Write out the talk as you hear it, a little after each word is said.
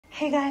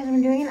Hey guys,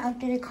 I'm doing an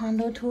updated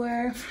condo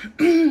tour.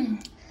 I'm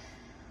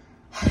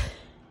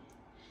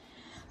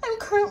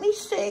currently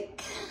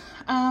sick.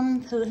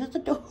 So this is the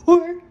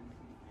door.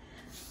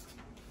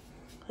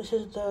 This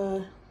is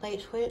the light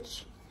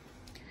switch.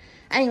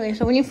 Anyway,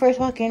 so when you first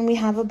walk in, we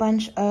have a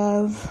bunch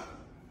of,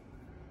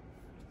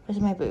 this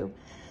is my boob.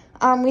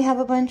 We have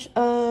a bunch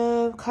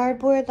of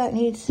cardboard that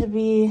needs to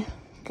be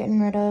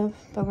getting rid of,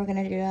 but we're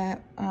gonna do that.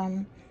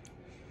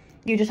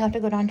 You just have to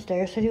go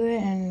downstairs to do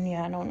it, and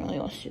yeah, no one really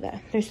wants to do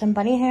that. There's some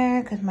bunny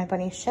hair because my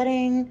bunny's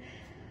shedding.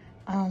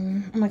 Oh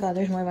my god,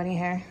 there's more bunny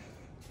hair.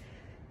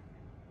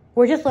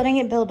 We're just letting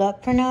it build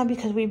up for now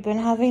because we've been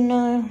having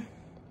to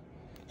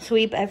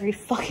sweep every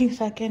fucking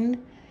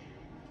second.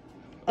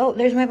 Oh,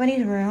 there's my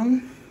bunny's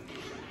room.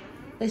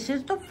 This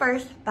is the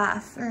first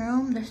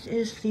bathroom. This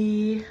is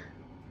the,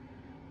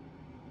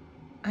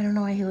 I don't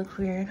know why he looks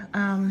weird.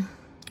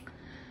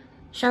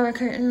 Shower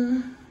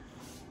curtain.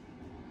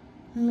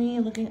 Me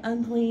looking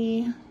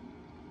ugly.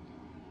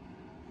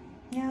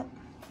 Yep.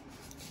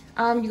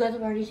 You guys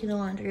have already seen the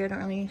laundry. I don't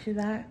really see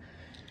that.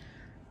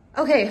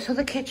 Okay, so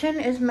the kitchen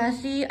is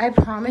messy. I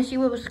promise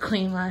you it was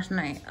clean last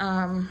night.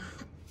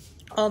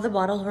 All the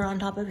bottles were on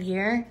top of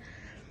here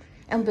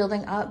and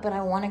building up, but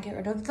I want to get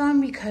rid of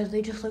them because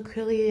they just look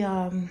really,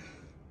 they're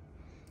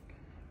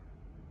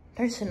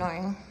just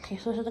annoying. Okay,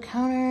 so this is the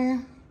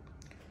counter.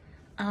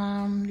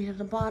 These are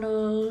the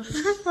bottles.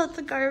 Lots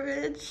of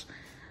garbage.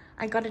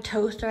 I got a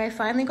toaster. I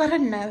finally got a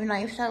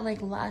knife set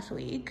like last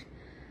week.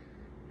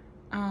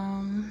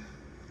 I'm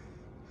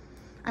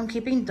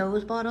keeping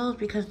those bottles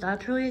because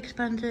that's really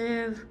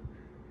expensive.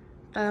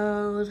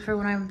 Those for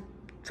when I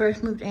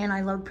first moved in.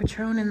 I love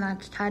Patron, and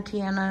that's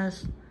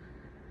Tatiana's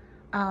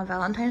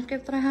Valentine's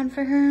gift that I had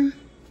for her.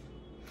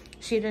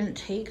 She didn't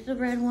take the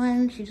red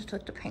one. She just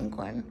took the pink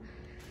one.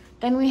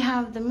 Then we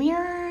have the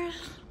mirrors.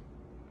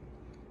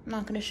 I'm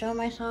not gonna show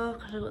myself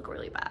because I look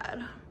really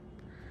bad.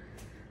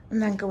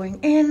 And then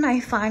going in,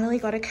 I finally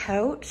got a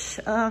couch.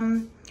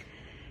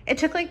 It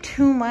took like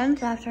 2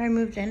 months after I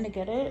moved in to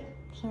get it.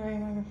 Sorry,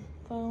 my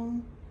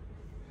phone.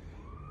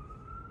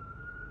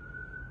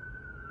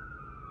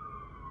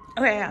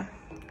 Okay, yeah.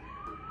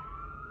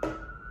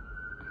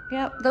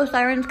 Yep, those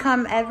sirens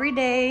come every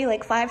day,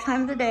 like 5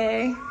 times a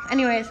day.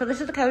 Anyway, so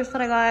this is the couch that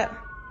I got.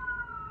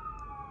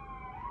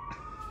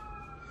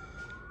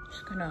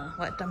 Just gonna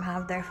let them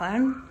have their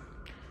fun.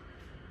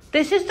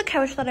 This is the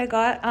couch that I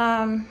got.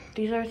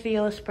 These are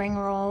Theo's spring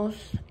rolls,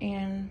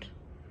 and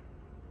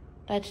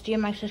that's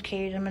DMX's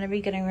cage. I'm gonna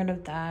be getting rid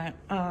of that.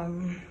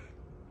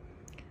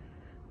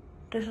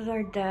 This is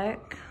our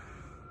deck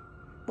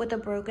with a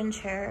broken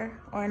chair,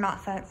 or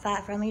not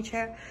fat friendly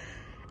chair.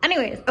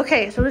 Anyways,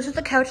 okay, so this is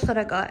the couch that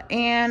I got,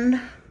 and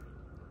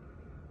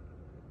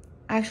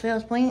actually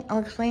I'll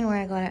explain where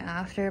I got it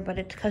after, but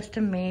it's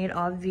custom made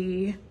of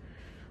the,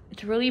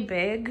 it's really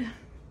big,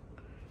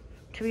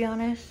 to be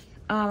honest.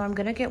 I'm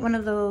gonna get one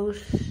of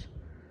those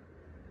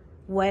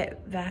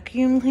wet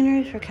vacuum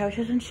cleaners for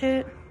couches and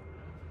shit.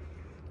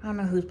 I don't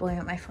know who's blowing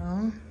up my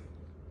phone.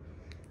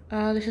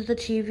 This is the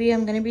TV.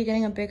 I'm gonna be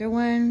getting a bigger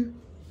one.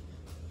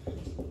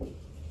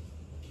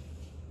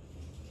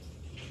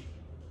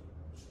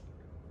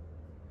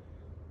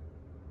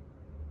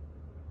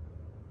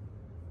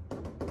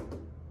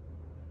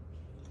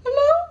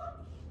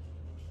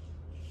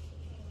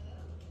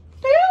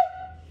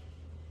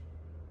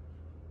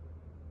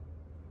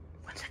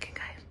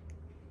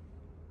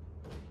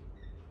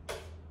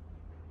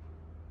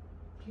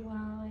 Do you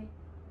want to like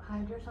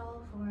hide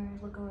yourself or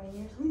look away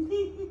or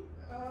something?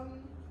 I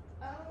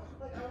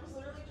was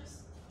literally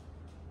just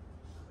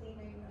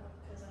cleaning up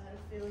because I had a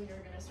feeling you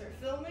were gonna start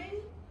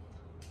filming.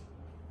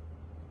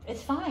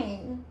 It's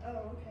fine. Oh,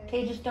 okay.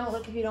 Okay, just don't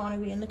look if you don't want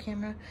to be in the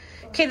camera.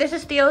 Okay, this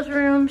is Theo's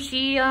room.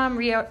 She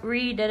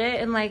redid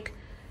it and like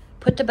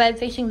put the bed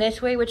facing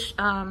this way, which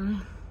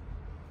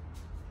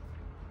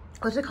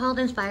what's it called?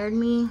 Inspired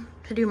me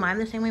to do mine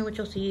the same way, which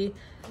you'll see.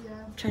 Yeah.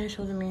 I'm trying to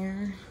show the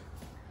mirror.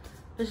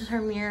 This is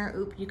her mirror.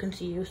 Oop, you can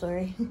see you,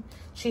 sorry.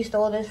 She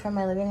stole this from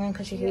my living room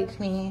because she hates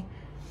me.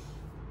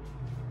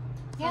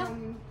 Yeah.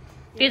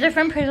 These are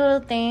from Pretty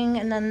Little Thing,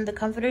 and then the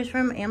comforters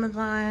from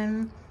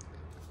Amazon.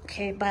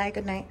 Okay, bye,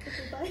 good night.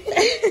 Okay,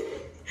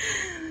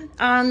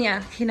 bye.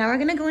 Yeah, okay, now we're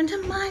gonna go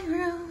into my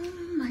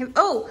room.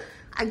 Oh,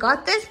 I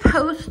got this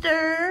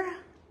poster.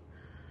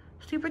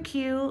 Super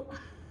cute.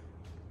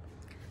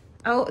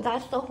 Oh,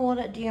 that's the hole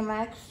that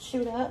DMX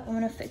chewed up. I'm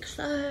gonna fix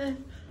that.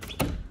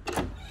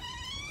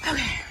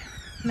 Okay.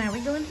 Now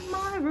we go into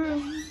my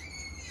room.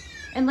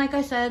 And like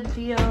I said,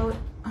 Theo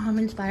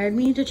inspired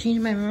me to change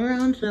my room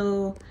around,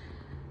 so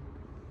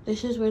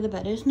this is where the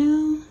bed is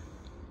now.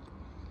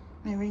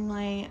 My ring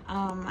light.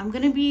 I'm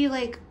gonna be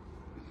like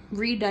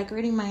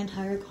redecorating my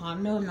entire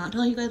condo. I'm not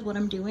telling you guys what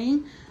I'm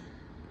doing.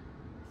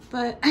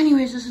 But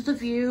anyways, this is the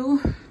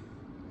view.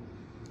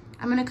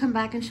 I'm gonna come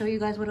back and show you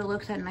guys what it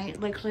looks at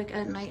night, like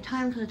at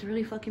nighttime, because it's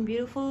really fucking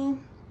beautiful.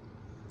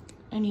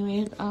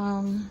 Anyways,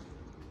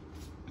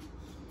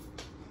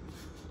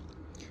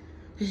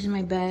 this is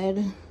my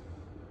bed.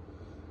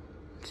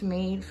 It's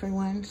made for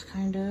once,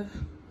 kind of.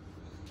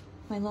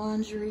 my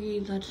laundry.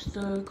 That's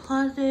the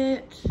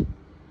closet.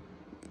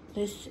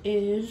 This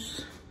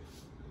is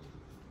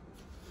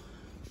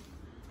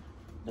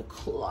the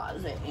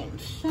closet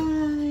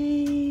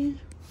inside.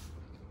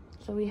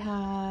 So we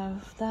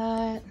have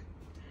that.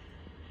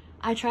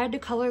 I tried to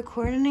color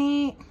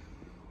coordinate,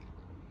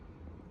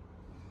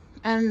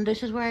 and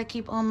this is where I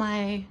keep all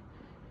my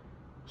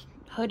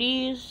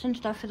hoodies and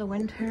stuff for the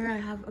winter. I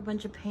have a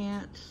bunch of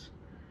pants.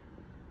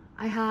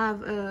 I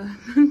have a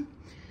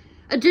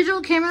a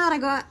digital camera that I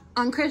got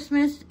on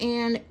Christmas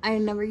and I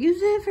never use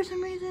it for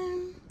some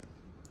reason.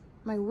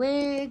 My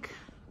wig.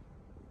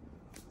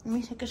 Let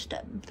me take a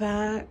step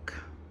back.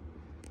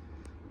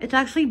 It's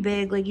actually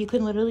big, like you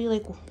can literally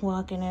like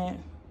walk in it.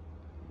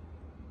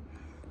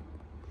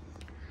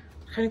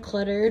 Kind of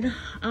cluttered.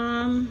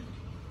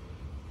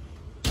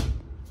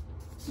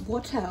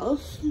 What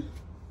else?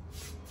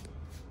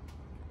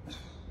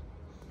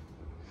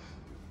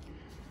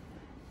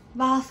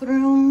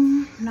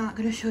 Bathroom. Not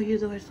gonna show you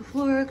the rest of the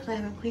floor because I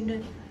haven't cleaned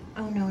it.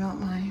 Oh no, not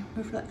my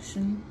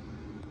reflection.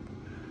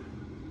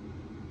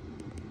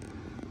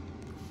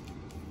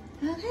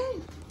 Okay.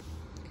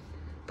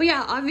 But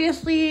yeah,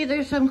 obviously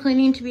there's some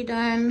cleaning to be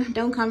done.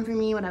 Don't come for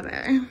me,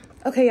 whatever.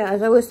 Okay, yeah,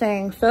 as I was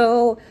saying,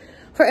 so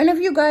for any of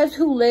you guys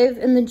who live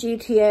in the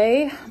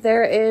GTA,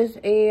 there is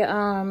a,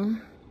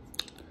 don't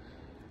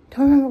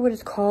remember what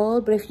it's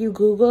called, but if you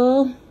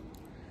Google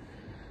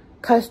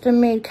custom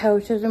made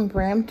couches in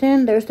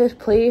Brampton, there's this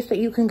place that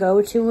you can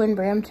go to in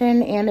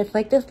Brampton, and it's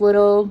like this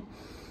little,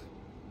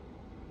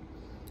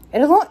 it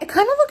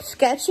kind of looked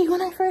sketchy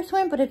when I first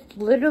went, but it's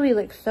literally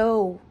like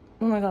so,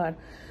 oh my god.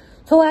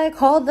 So I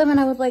called them and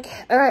I was like,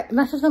 all right,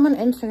 messaged them on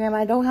Instagram.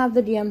 I don't have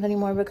the DMs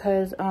anymore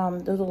because it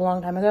was a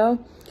long time ago.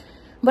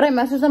 But I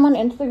messaged them on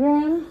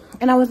Instagram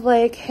and I was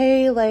like,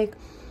 hey, like,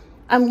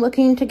 I'm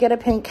looking to get a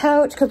pink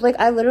couch because, like,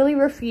 I literally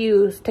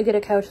refused to get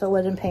a couch that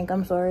wasn't pink.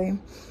 I'm sorry.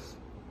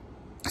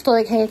 So,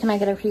 like, hey, can I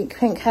get a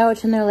pink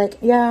couch? And they're like,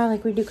 yeah,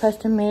 like, we do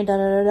custom made,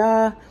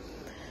 da-da-da-da.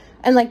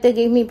 And, like, they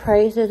gave me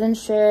prices and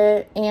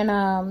shit.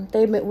 And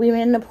we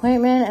made an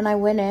appointment and I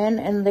went in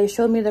and they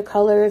showed me the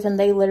colors and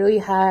they literally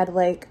had,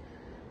 like,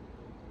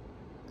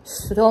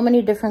 so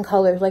many different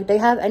colors. Like, they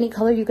have any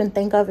color you can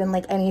think of in,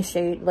 like, any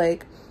shade.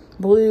 Like,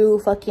 blue,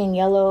 fucking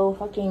yellow,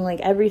 fucking,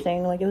 like,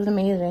 everything. Like, it was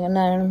amazing. And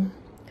then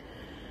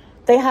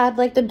they had,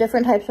 like, the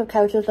different types of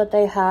couches that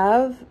they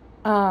have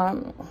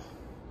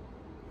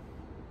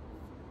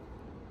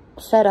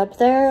set up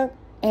there.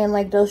 And,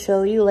 like, they'll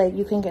show you, like,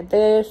 you can get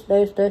this.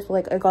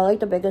 Like, I got,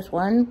 like, the biggest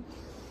one.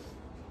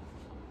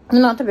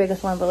 Not the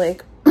biggest one, but,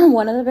 like,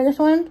 one of the biggest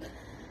ones.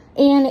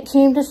 And it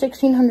came to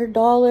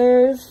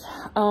 $1,600.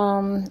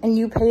 And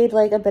you paid,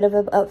 like, a bit of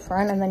it up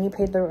front, and then you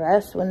paid the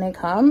rest when they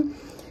come.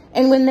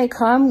 And when they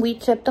come, we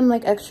tipped them,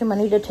 like, extra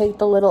money to take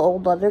the little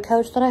old leather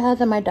couch that I had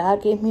that my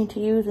dad gave me to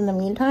use in the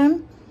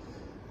meantime.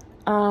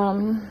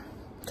 So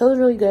it was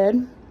really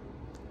good.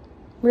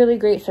 Really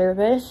great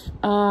service.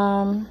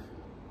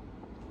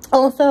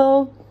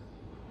 Also,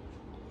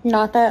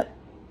 not that,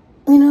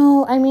 you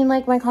know, I mean,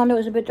 like, my condo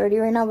is a bit dirty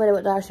right now, but it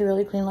was actually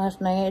really clean last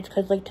night. It's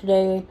because, like,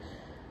 today,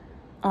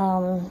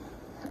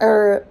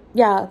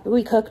 yeah,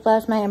 we cooked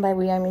last night, and by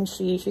we, I mean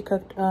she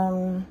cooked,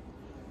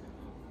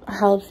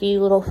 healthy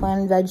little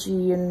fun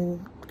veggie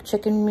and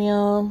chicken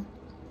meal.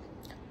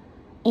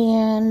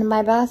 And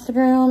my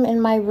bathroom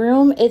in my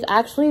room is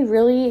actually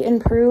really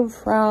improved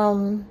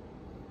from,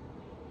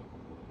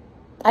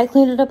 I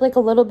cleaned it up, like, a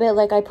little bit.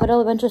 Like, I put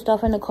a bunch of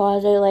stuff in the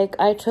closet. Like,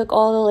 I took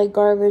all the, like,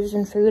 garbage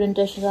and food and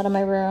dishes out of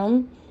my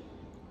room.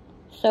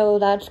 So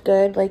that's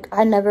good. Like,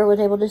 I never was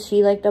able to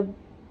see, like,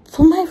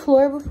 my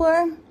floor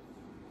before.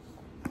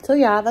 So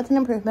yeah, that's an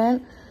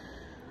improvement.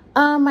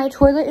 My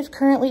toilet is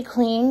currently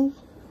clean,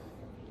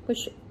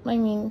 which, I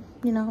mean,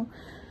 you know,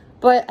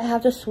 but I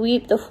have to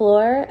sweep the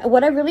floor.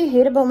 What I really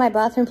hate about my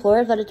bathroom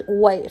floor is that it's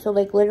white. So,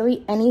 like,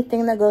 literally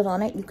anything that goes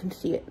on it, you can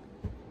see it.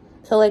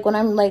 So, like, when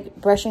I'm, like,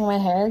 brushing my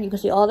hair, you can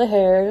see all the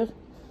hairs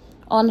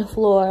on the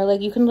floor.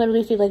 Like, you can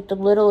literally see, like, the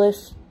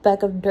littlest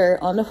speck of dirt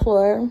on the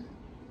floor.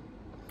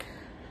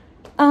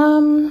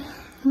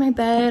 My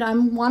bed, I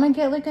want to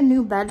get, like, a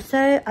new bed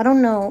set. I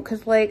don't know,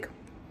 because, like,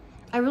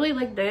 I really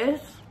like this.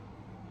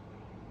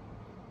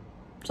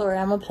 Sorry,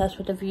 I'm obsessed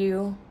with the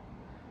view.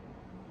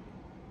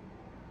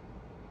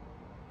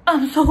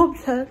 I'm so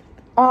obsessed.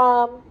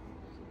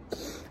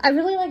 I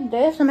really like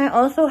this, and I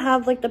also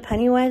have, like, the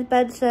Pennywise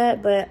bed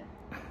set, but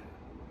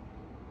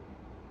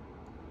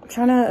I'm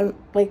trying to,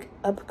 like,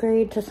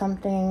 upgrade to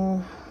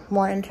something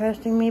more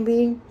interesting,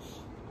 maybe.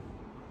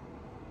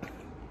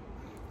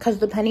 Because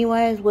the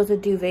Pennywise was a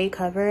duvet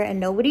cover, and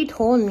nobody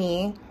told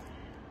me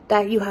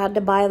that you had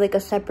to buy, like, a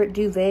separate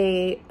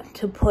duvet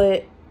to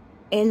put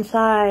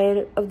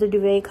inside of the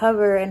duvet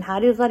cover. And how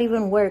does that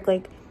even work?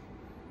 Like,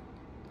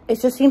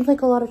 it just seems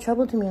like a lot of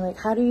trouble to me. Like,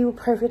 how do you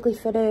perfectly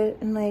fit it?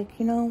 And, like,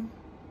 you know,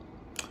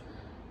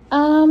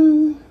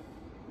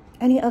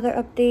 any other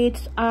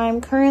updates?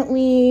 I'm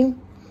currently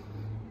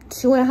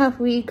 2.5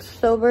 weeks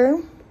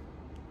sober.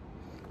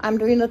 I'm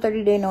doing the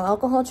 30-day no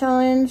alcohol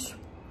challenge.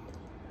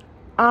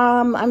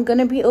 I'm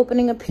gonna be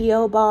opening a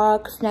PO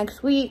box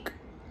next week,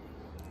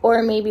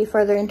 or maybe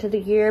further into the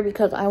year,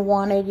 because I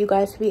wanted you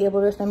guys to be able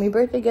to send me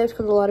birthday gifts,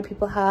 because a lot of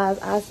people have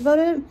asked about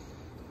it.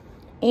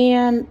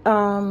 And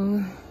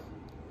oh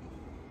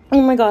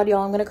my god,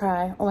 y'all, I'm gonna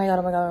cry. Oh my god,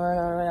 oh my god, oh my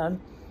god, oh my god.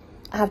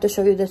 I have to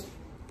show you this.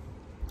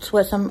 It's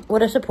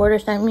what a supporter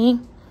sent me.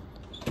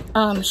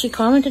 She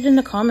commented in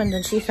the comments,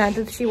 and she said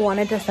that she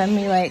wanted to send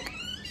me, like,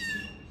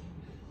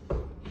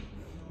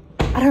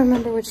 I don't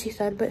remember what she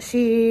said, but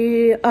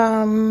she,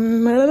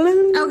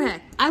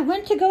 okay. I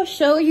went to go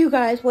show you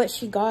guys what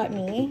she got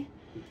me,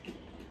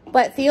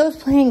 but Theo's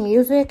playing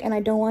music, and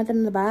I don't want it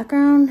in the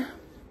background.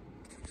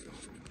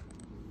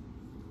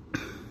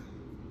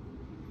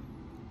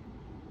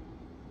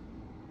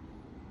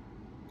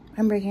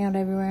 I'm breaking out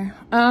everywhere.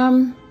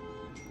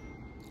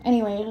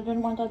 Anyways, I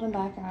didn't want that in the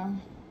background.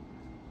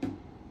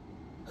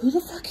 Who the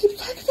fuck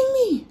keeps texting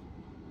me?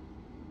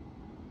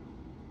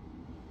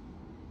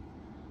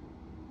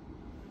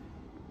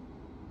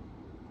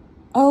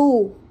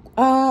 Oh,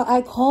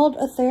 I called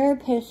a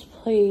therapist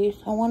place.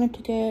 I wanted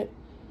to get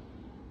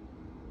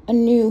a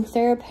new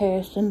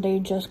therapist, and they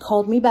just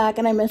called me back,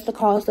 and I missed the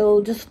call,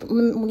 so just give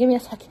me a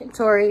second.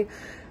 Sorry.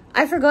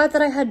 I forgot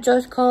that I had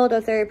just called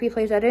a therapy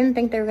place. I didn't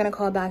think they were gonna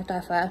call back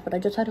that fast, but I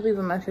just had to leave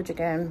a message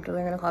again, so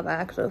they're gonna call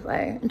back. So if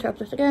I interrupt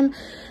this again.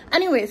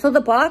 Anyway, so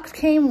the box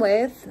came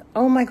with,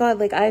 oh my god,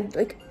 like, damn,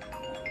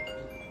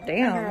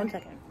 1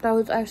 second. That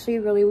was actually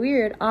really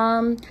weird.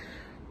 I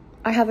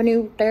have a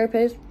new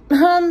therapist.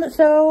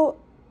 So,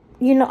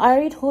 you know, I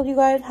already told you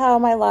guys how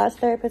my last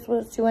therapist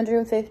was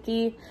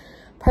 $250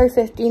 per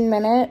 15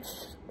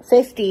 minutes.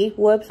 50,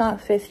 whoops,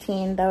 not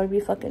 15. That would be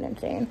fucking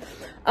insane.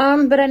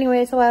 But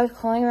anyway, so I was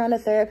calling around a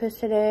therapist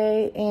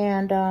today,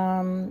 and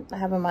I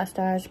have a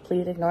mustache.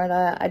 Please ignore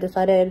that. I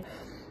decided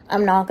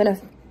I'm not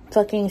gonna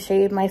fucking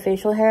shave my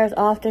facial hair as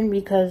often,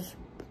 because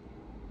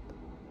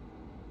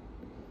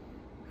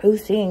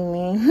who's seeing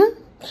me?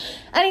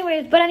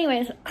 anyways,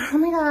 oh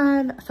my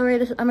god,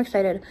 sorry, I'm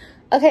excited.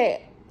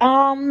 Okay,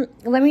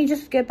 let me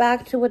just get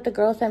back to what the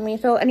girl sent me.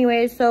 So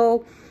anyways,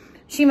 so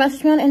she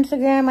messaged me on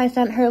Instagram. I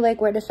sent her,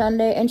 like, where to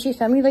send it, and she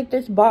sent me, like,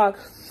 this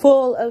box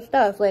full of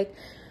stuff. Like,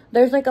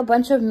 there's, like, a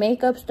bunch of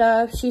makeup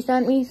stuff. She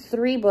sent me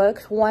 3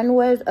 books. One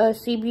was a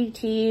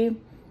CBT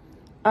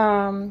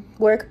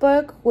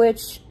workbook,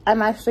 which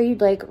I'm actually,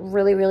 like,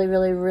 really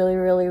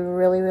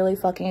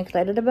fucking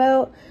excited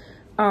about.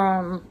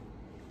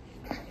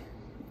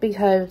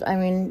 Because, I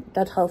mean,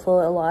 that's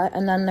helpful a lot.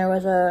 And then there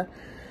was a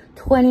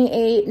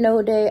 28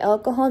 no day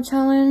alcohol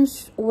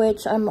challenge,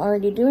 which I'm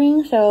already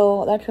doing,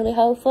 so that's really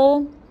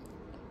helpful.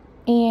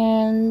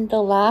 And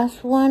the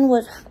last one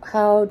was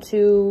how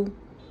to,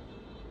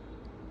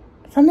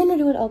 something to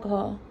do with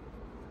alcohol.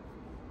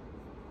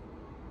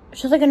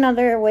 It's just like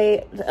another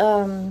way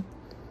to,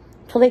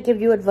 like, give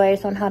you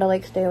advice on how to,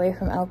 like, stay away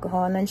from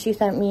alcohol. And then she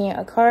sent me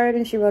a card,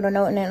 and she wrote a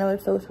note in it, and it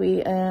was so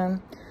sweet.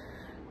 And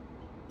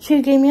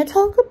she gave me a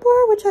chocolate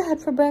bar, which I had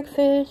for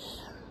breakfast.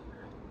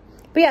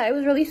 But yeah, it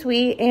was really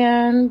sweet,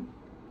 and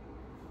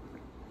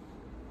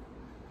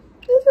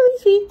it was really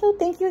sweet, so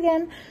thank you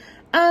again.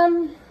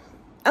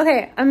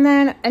 Okay, and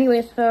then,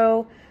 anyway,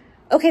 so,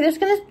 okay, this is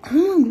gonna,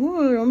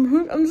 oh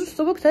my god, I'm just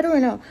so excited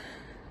right now.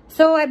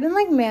 So, I've been,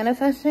 like,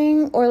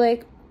 manifesting, or,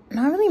 like,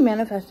 not really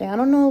manifesting, I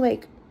don't know,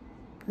 like,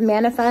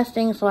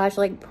 manifesting /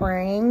 like,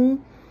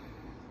 praying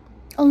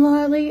a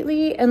lot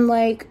lately, and,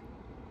 like,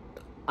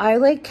 I,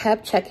 like,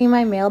 kept checking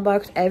my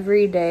mailbox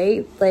every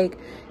day, like,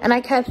 and I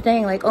kept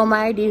saying, like, oh,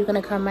 my ID is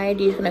gonna come, my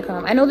ID is gonna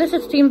come. I know this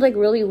just seems, like,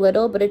 really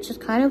little, but it's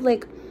just kind of,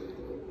 like,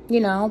 you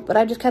know, but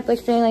I just kept, like,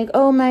 saying, like,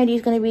 oh, my ID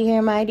is gonna be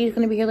here, my ID is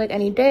gonna be here, like,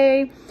 any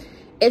day.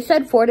 It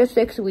said 4 to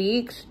 6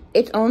 weeks.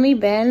 It's only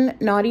been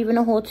not even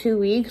a whole 2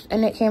 weeks,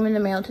 and it came in the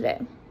mail today.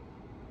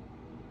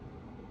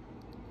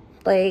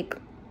 Like,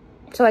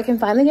 so I can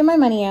finally get my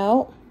money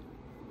out.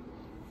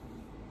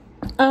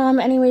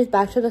 Anyways,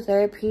 back to the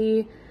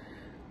therapy.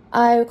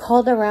 I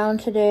called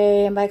around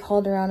today, and by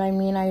called around, I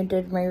mean I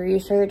did my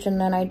research, and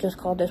then I just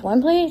called this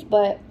one place,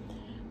 but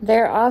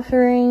they're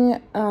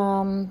offering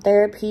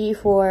therapy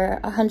for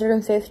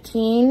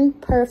 $115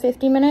 per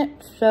 50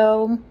 minutes,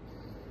 so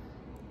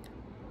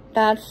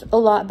that's a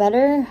lot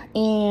better.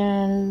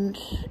 And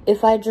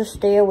if I just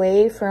stay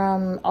away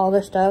from all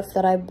the stuff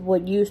that I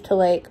would use to,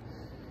 like,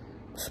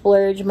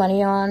 splurge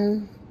money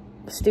on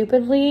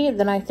stupidly,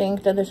 then I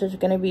think that this is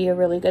going to be a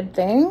really good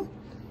thing.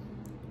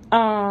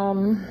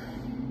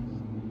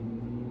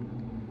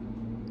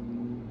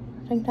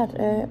 I think that's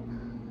it.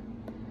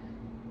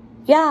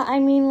 Yeah, I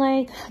mean,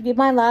 like,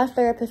 my last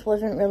therapist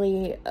wasn't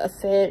really a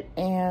fit,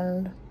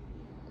 and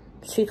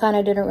she kind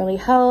of didn't really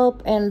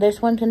help, and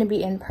this one's going to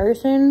be in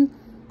person,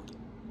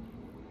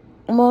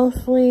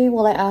 mostly.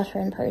 Well, I asked her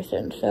in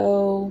person,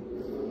 so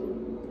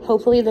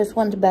hopefully this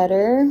one's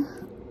better,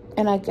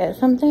 and I get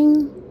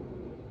something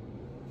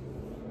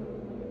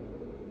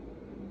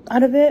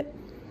out of it.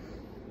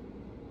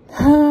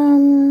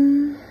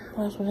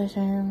 What else was I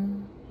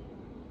saying?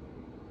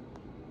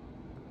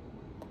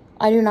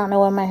 I do not know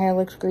why my hair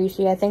looks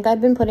greasy. I think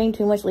I've been putting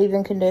too much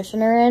leave-in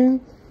conditioner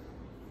in.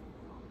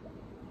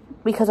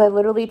 because I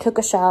literally took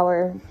a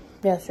shower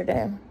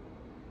yesterday.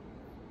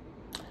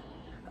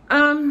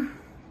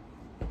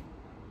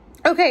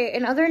 Okay,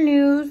 in other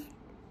news,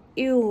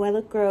 ew, I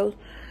look gross.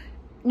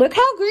 Look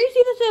how greasy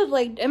this is.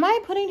 Like, am I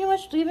putting too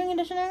much leave-in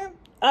conditioner?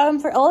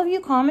 For all of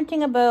you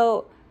commenting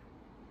about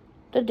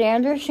the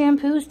dandruff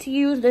shampoos to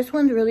use, this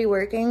one's really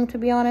working, to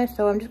be honest,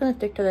 so I'm just gonna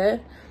stick to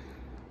this.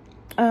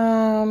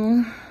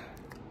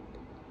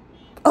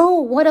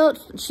 Oh, what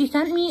else? She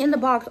sent me in the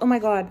box. Oh my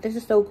god, this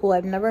is so cool.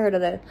 I've never heard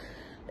of this.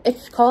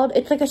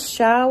 It's like a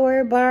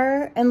shower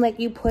bar, and like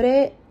you put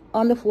it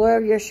on the floor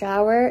of your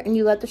shower and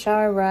you let the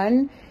shower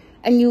run,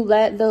 and you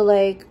let the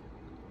like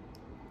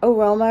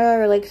aroma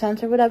or like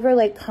scent or whatever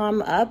like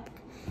come up,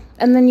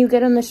 and then you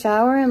get in the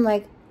shower, and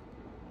like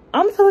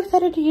I'm so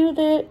excited to use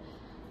it.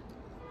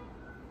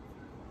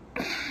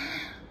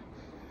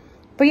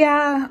 But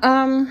yeah,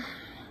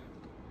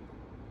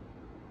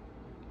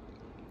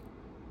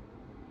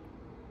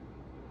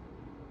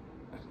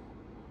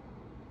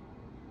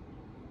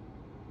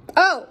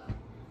 oh,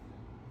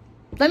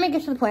 let me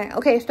get to the point.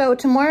 Okay, so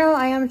tomorrow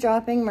I am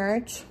dropping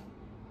merch.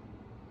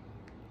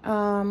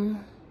 For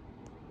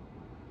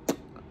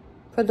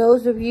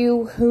those of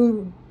you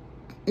who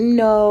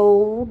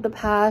know the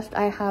past,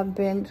 I have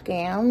been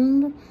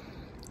scammed,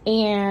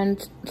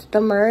 and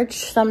the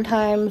merch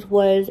sometimes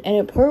was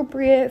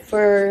inappropriate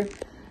for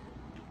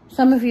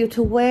some of you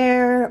to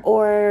wear,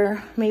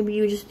 or maybe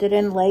you just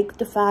didn't like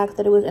the fact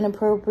that it was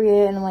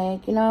inappropriate, and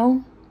like, you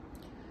know,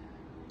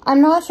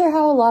 I'm not sure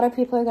how a lot of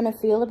people are going to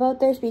feel about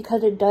this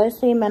because it does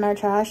say men are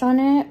trash on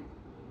it.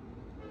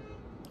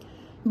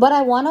 But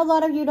I want a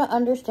lot of you to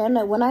understand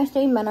that when I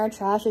say men are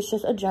trash, it's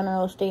just a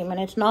general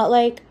statement. It's not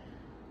like,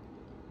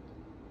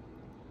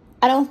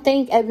 I don't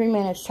think every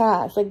man is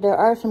trash. Like, there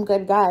are some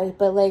good guys,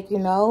 but like, you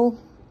know,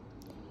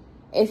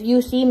 if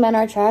you see men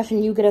are trash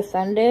and you get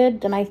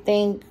offended, then I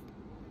think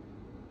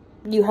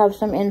you have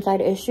some inside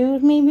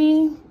issues,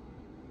 maybe.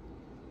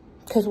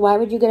 Because why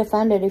would you get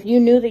offended? If you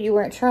knew that you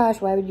weren't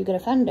trash, why would you get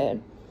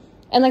offended?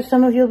 And like,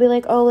 some of you will be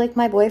like, oh, like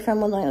my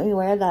boyfriend wouldn't let me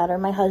wear that, or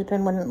my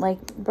husband wouldn't.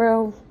 Like,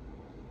 bro,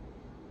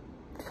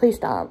 please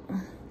stop.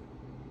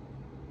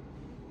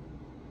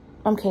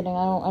 I'm kidding.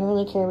 I don't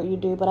really care what you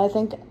do, but I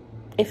think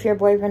if your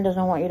boyfriend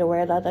doesn't want you to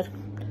wear that, that's...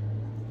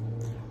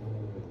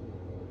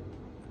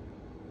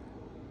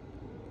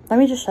 Let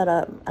me just shut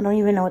up. I don't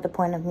even know what the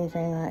point of me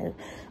saying that is.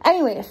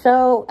 Anyway,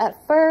 so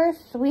at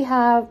first we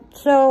have...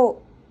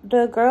 So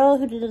the girl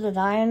who did the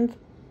designs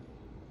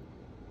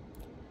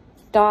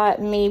thought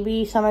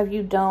maybe some of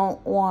you don't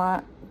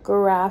want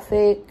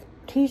graphic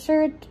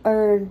t-shirts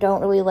or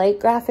don't really like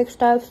graphic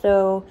stuff.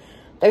 So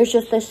there's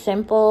just this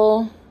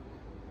simple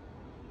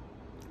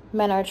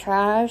men are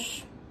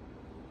trash.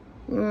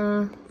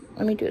 Let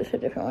me do this a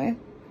different way.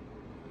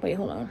 Wait,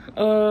 hold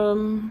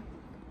on.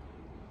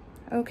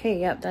 Okay,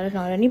 yep, that is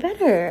not any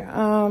better.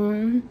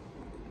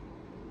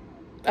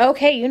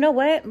 Okay, you know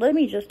what? Let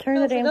me just turn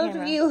the damn camera. For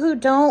those of you who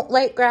don't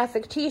like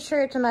graphic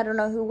t-shirts, and I don't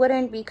know who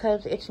wouldn't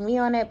because it's me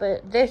on it,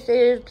 but this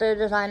is the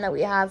design that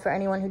we have for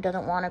anyone who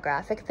doesn't want a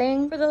graphic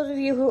thing. For those of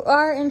you who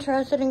are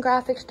interested in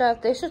graphic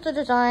stuff, this is the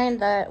design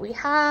that we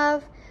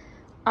have.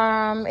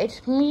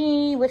 It's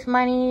me with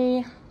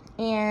money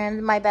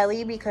and my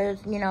belly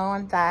because, you know,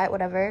 I'm fat,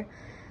 whatever.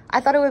 I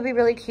thought it would be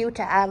really cute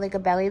to add like a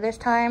belly this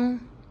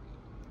time,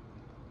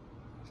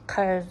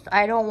 because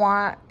I don't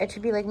want it to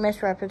be like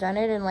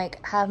misrepresented and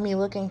like have me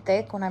looking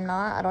thick when I'm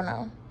not. I don't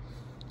know.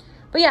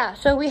 But yeah,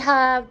 so we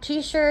have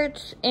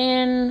t-shirts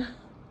in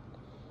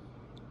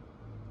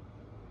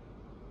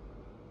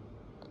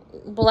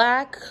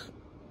black,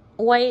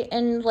 white,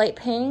 and light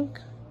pink.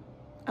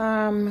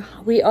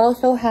 We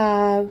also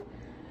have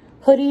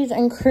hoodies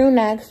and crew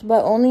necks,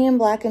 but only in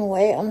black and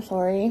white. I'm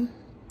sorry.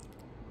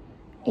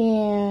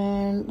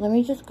 And let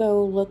me just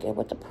go look at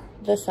what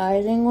the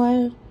sizing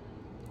was.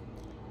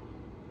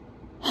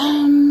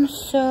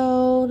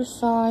 So the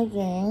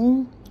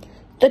sizing,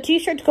 the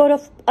t-shirts go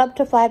up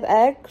to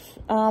 5X,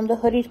 the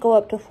hoodies go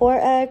up to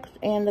 4X,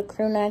 and the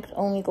crew necks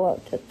only go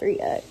up to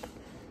 3X.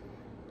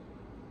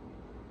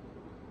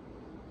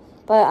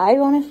 But I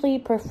honestly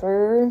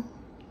prefer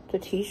the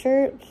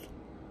t-shirts,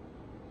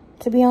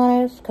 to be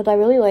honest, because I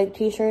really like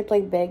t-shirts,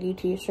 like baggy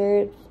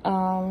t-shirts.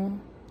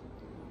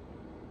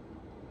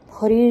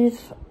 Hoodies,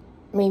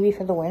 maybe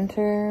for the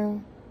winter.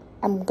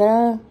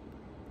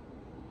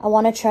 I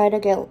want to try to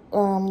get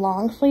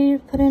long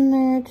sleeves put in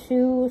there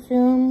too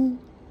soon.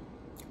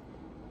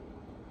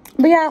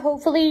 But yeah,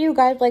 hopefully you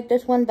guys like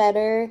this one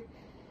better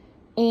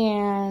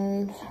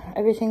and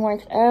everything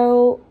works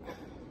out.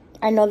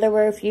 I know there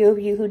were a few of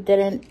you who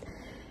didn't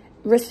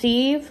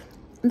receive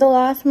the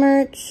last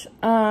merch,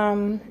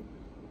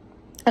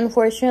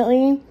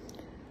 unfortunately,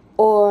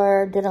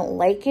 or didn't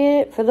like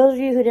it. For those of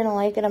you who didn't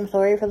like it, I'm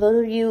sorry. For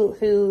those of you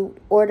who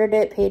ordered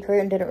it, paid for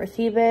it, and didn't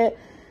receive it,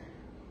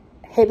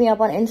 hit me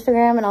up on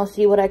Instagram and I'll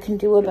see what I can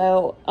do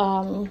about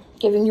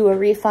giving you a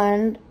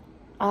refund.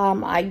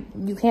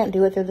 You can't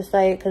do it through the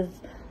site because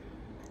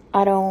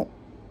I don't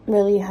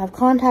really have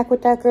contact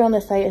with that girl, and the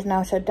site is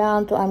now shut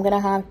down, so I'm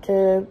gonna have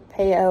to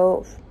pay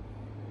out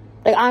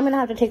Like, I'm gonna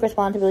have to take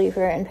responsibility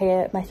for it and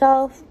pay it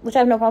myself, which I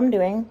have no problem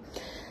doing.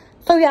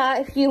 So yeah,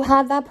 if you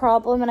have that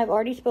problem, and I've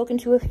already spoken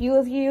to a few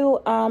of you,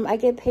 I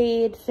get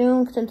paid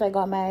soon since I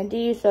got my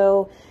ID.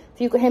 So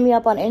if you could hit me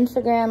up on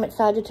Instagram, it's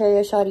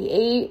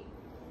SagittariusShawty8.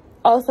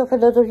 Also, for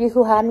those of you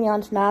who had me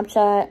on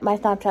Snapchat, my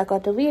Snapchat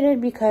got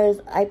deleted because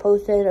I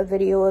posted a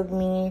video of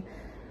me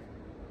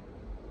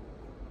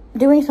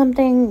doing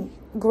something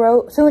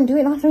gross. So not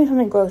doing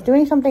something gross,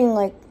 doing something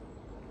like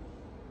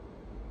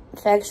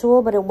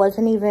sexual, but it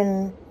wasn't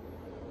even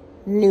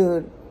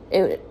nude.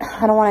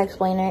 I don't want to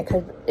explain it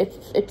because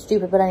it's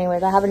stupid, but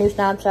anyways, I have a new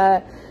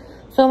Snapchat.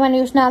 So my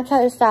new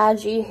Snapchat is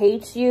Saggy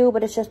Hates You,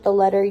 but it's just the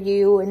letter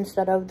U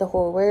instead of the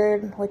whole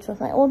word, which was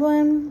my old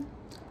one.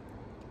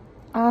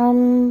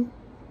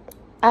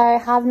 I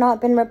have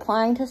not been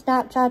replying to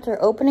Snapchats or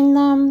opening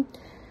them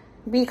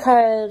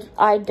because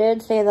I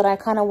did say that I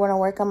kind of want to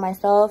work on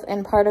myself,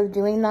 and part of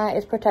doing that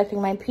is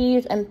protecting my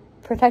peace, and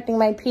protecting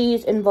my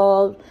peace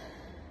involves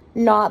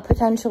not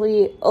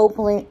potentially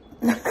opening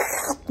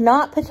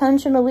not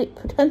potentially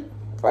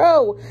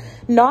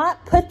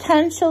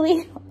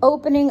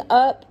opening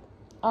up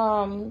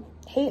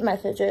hate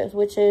messages,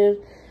 which is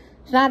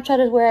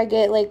Snapchat is where I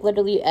get like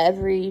literally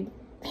every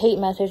hate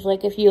message.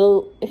 Like if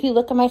you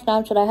look at my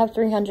Snapchat, I have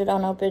 300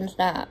 unopened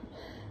snap.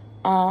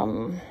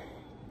 I'm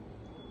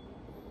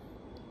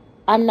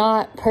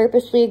not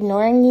purposely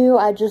ignoring you,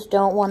 I just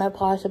don't want to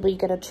possibly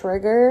get a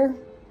trigger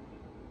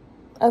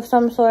of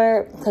some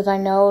sort, because I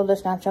know the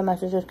Snapchat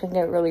messages can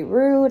get really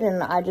rude,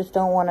 and I just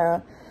don't want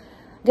to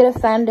get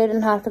offended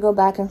and have to go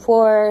back and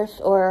forth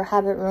or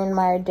have it ruin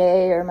my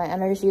day or my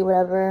energy,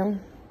 whatever.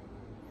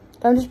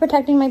 So I'm just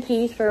protecting my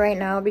peace for right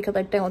now because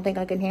I don't think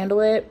I can handle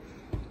it.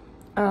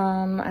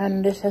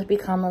 And this has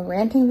become a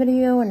ranting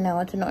video, and now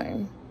it's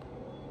annoying.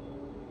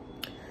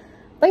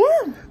 But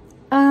yeah,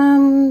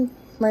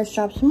 merch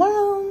drops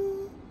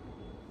tomorrow.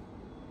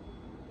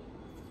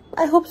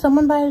 I hope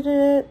someone buys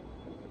it.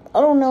 I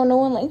don't know, no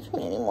one likes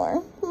me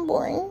anymore. I'm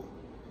boring.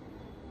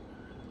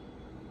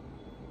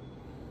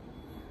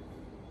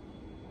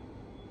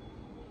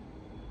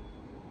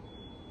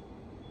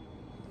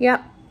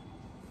 Yeah.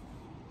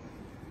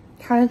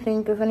 Trying to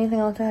think if anything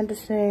else I had to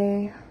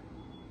say.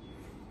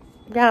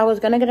 Yeah, I was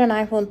gonna get an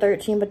iPhone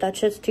 13, but that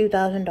shit's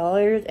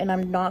 $2,000, and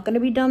I'm not gonna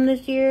be dumb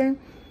this year.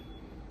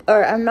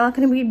 Or I'm not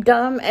gonna be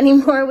dumb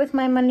anymore with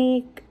my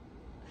money.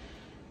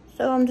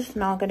 So I'm just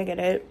not gonna get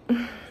it.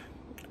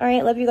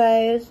 Alright, love you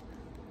guys.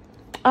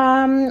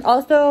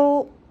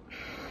 Also,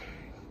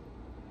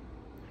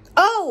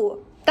 oh,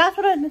 that's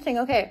what I was missing.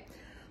 Okay,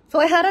 so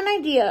I had an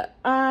idea.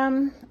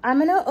 I'm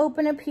gonna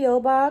open a PO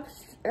box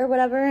or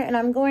whatever, and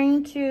I'm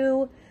going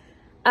to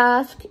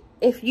ask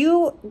if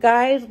you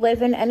guys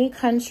live in any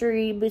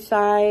country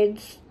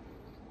besides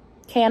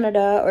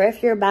Canada, or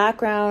if your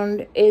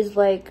background is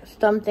like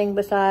something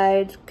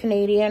besides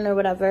Canadian or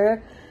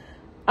whatever,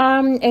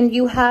 and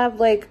you have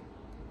like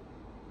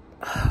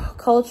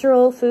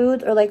cultural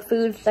foods, or like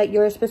foods that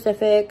your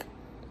specific,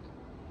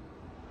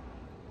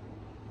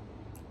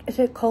 is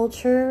it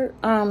culture,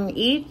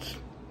 eats,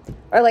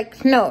 or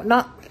like, no,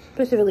 not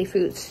specifically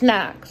foods,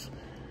 snacks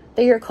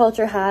that your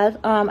culture has.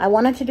 I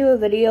wanted to do a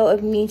video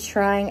of me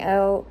trying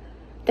out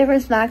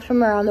different snacks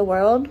from around the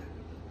world.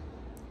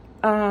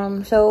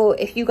 So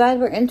if you guys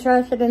were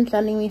interested in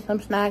sending me some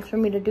snacks for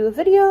me to do a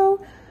video,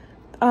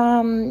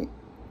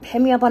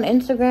 hit me up on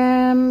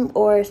Instagram,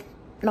 or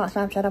not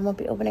Snapchat, I won't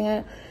be opening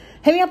it.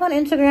 Hit me up on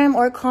Instagram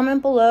or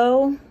comment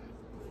below.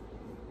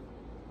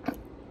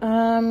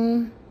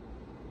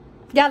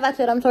 Yeah, that's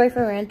it. I'm sorry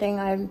for ranting.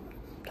 I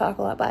talk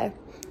a lot. Bye.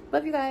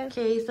 Love you guys.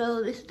 Okay,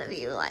 so this is the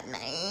view at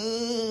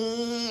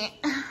night.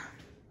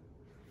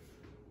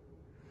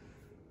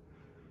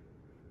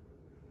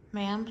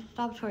 Ma'am,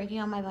 stop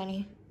twerking on my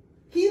bunny.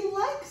 He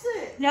likes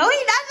it. No,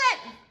 he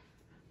doesn't.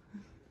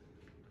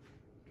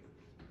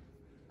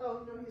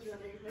 Oh, no, he's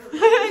running.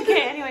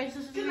 Okay, anyways,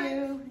 this is the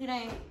view. Good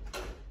night.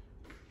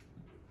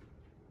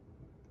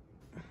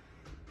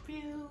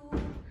 View.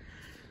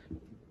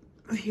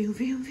 View,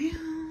 view, view.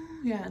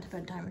 Yeah, it's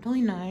bedtime. It's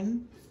only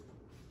 9.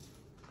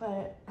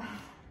 But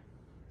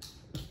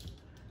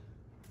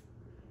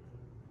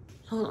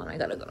hold on, I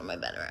gotta go to my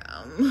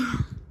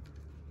bedroom.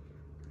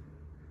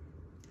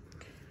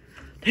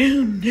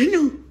 Damn,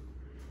 Daniel.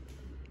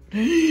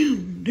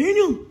 Damn,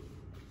 Daniel.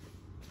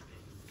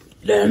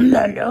 Damn,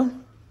 Daniel.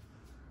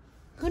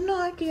 Good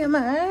night,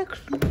 DMX.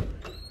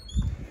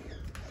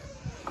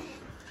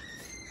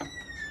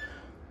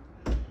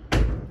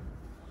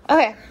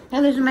 Okay,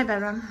 now this is my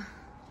bedroom.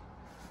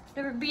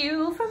 The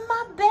view from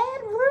my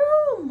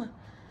bedroom.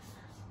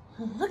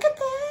 Look at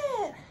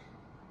that.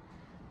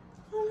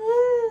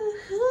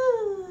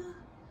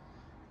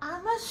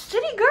 I'm a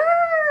city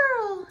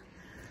girl.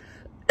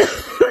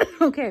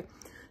 Okay,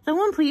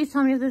 someone please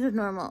tell me if this is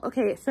normal.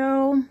 Okay,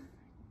 so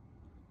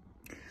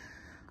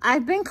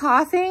I've been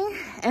coughing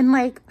and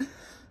like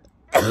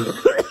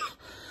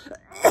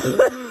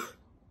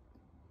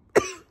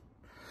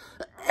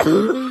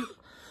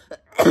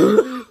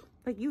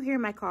like you hear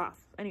my cough.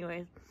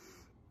 Anyways,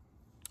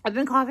 I've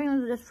been coughing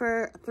like this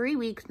for 3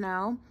 weeks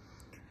now.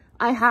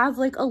 I have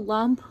like a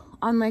lump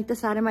on like the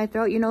side of my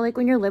throat. You know, like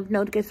when your lymph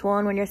nodes get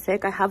swollen when you're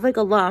sick, I have like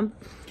a lump.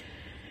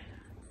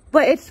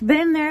 But it's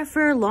been there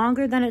for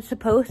longer than it's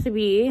supposed to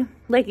be.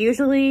 Like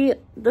usually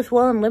the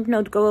swollen lymph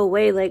nodes go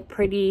away like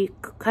pretty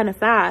kind of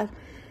fast.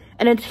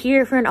 And it's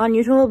here for an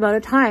unusual amount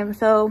of time.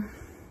 So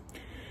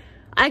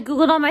I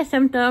Googled all my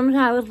symptoms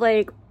and I was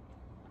like,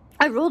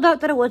 I ruled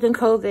out that it wasn't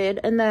COVID.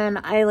 And then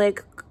I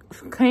like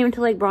came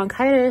to like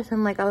bronchitis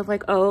and like, I was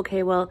like, oh,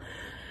 okay, well,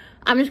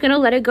 I'm just gonna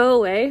let it go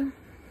away.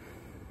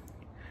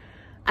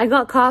 I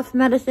got cough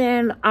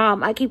medicine.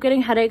 I keep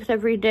getting headaches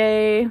every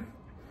day.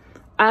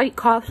 I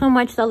cough so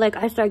much that like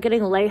I start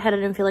getting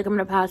lightheaded and feel like I'm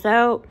gonna pass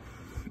out.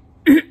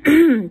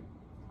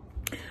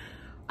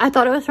 I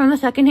thought it was from the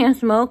secondhand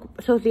smoke,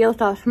 so Theo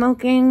stopped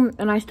smoking,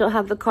 and I still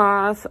have the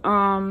cough.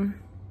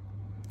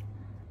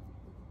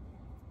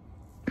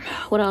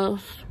 What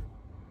else?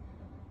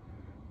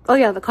 Oh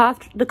yeah, the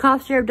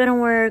cough syrup didn't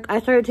work. I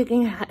started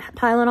taking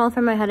Tylenol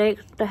for my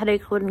headaches. The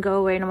headaches wouldn't go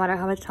away no matter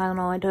how much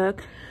Tylenol I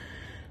took.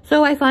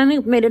 So I finally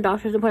made a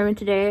doctor's appointment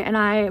today, and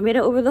I made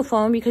it over the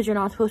phone because you're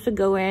not supposed to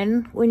go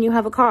in when you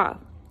have a cough.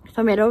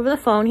 So I made it over the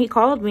phone. He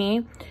called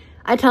me.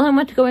 I tell him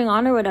what's going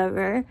on or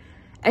whatever.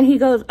 And he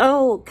goes,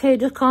 oh, okay,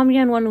 just call me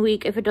in 1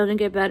 week if it doesn't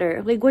get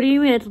better. Like, what do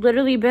you mean? It's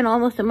literally been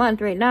almost a month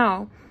right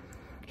now.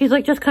 He's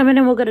like, just come in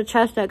and we'll get a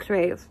chest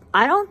x-ray.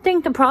 I don't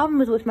think the problem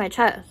is with my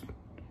chest.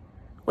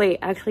 Wait,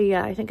 actually,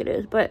 yeah, I think it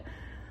is. But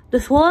the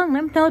swollen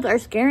lymph nodes are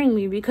scaring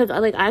me because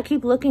I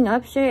keep looking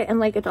up shit and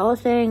like it's all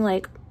saying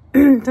like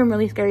some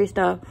really scary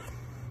stuff.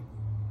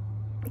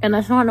 And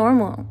that's not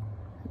normal.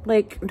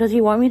 Like, does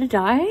he want me to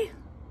die?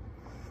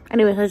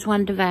 Anyways, I just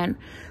wanted to vent.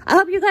 I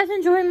hope you guys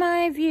enjoy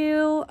my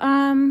view.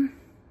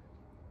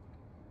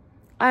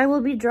 I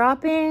will be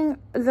dropping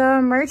the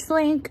merch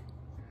link.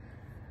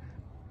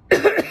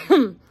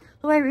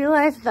 So I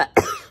realized that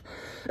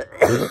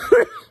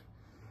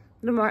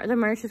the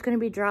merch is going to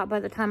be dropped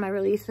by the time I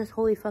release this.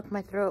 Holy fuck,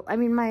 my throat. I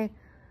mean,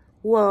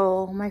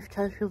 whoa, my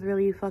chest feels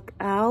really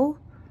ow.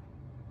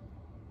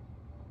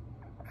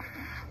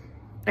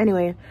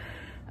 Anyway,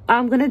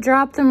 I'm going to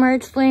drop the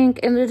merch link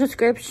in the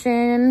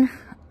description.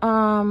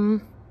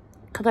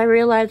 Because I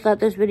realized that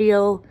this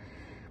video,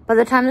 by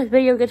the time this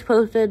video gets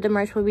posted, the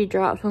merch will be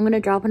dropped. So I'm going to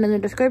drop it in the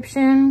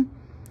description.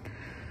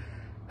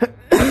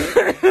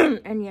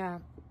 And yeah,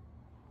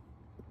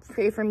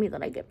 pray for me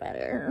that I get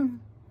better.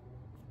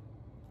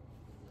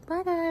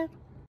 Bye, guys.